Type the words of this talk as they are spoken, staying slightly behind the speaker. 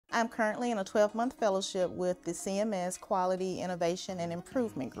I'm currently in a 12-month fellowship with the CMS Quality Innovation and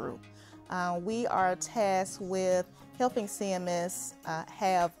Improvement Group. We are tasked with helping CMS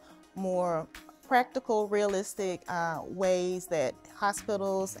have more practical, realistic ways that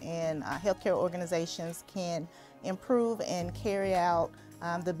hospitals and healthcare organizations can improve and carry out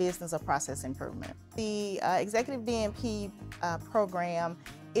the business of process improvement. The Executive DNP program,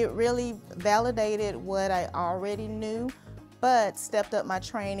 it really validated what I already knew, but stepped up my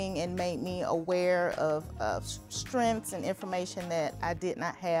training and made me aware of strengths and information that I did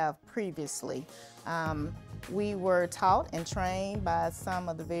not have previously. We were taught and trained by some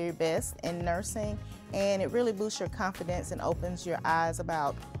of the very best in nursing, and it really boosts your confidence and opens your eyes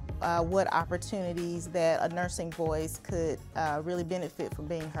about what opportunities that a nursing voice could really benefit from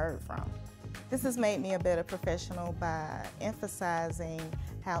being heard from. This has made me a better professional by emphasizing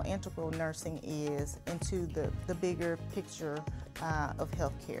how integral nursing is into the bigger picture of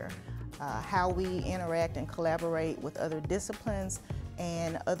healthcare, how we interact and collaborate with other disciplines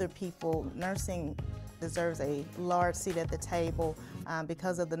and other people. Nursing deserves a large seat at the table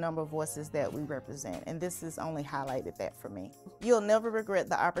because of the number of voices that we represent, and this has only highlighted that for me. You'll never regret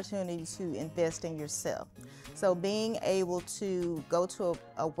the opportunity to invest in yourself. So being able to go to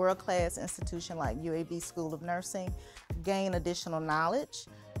a world-class institution like UAB School of Nursing, gain additional knowledge,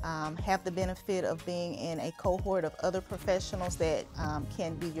 have the benefit of being in a cohort of other professionals that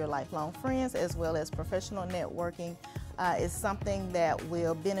can be your lifelong friends, as well as professional networking, is something that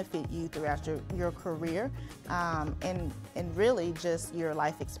will benefit you throughout your career and really just your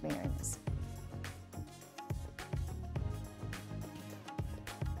life experience.